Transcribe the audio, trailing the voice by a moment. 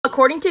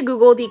According to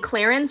Google, the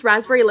Clarins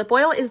Raspberry Lip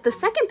Oil is the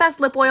second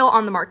best lip oil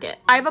on the market.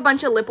 I have a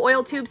bunch of lip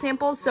oil tube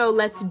samples, so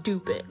let's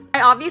dupe it.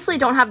 I obviously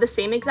don't have the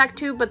same exact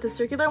tube, but the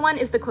circular one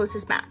is the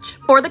closest match.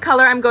 For the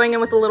color, I'm going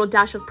in with a little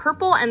dash of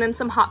purple and then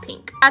some hot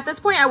pink. At this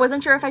point, I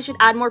wasn't sure if I should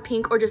add more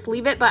pink or just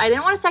leave it, but I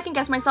didn't want to second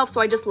guess myself,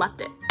 so I just left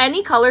it.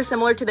 Any color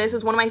similar to this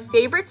is one of my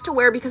favorites to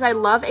wear because I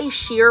love a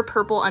sheer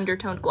purple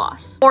undertoned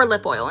gloss, or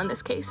lip oil in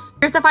this case.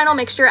 Here's the final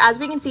mixture. As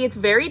we can see, it's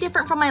very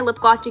different from my lip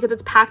gloss because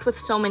it's packed with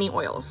so many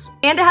oils.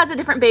 And it has a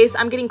different base.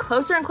 I'm getting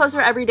closer and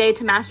closer every day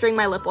to mastering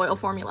my lip oil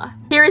formula.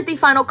 Here is the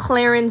final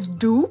Clarins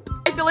dupe.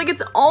 I feel like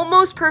it's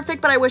almost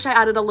perfect, but I wish I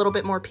added a little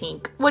bit more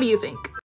pink. What do you think?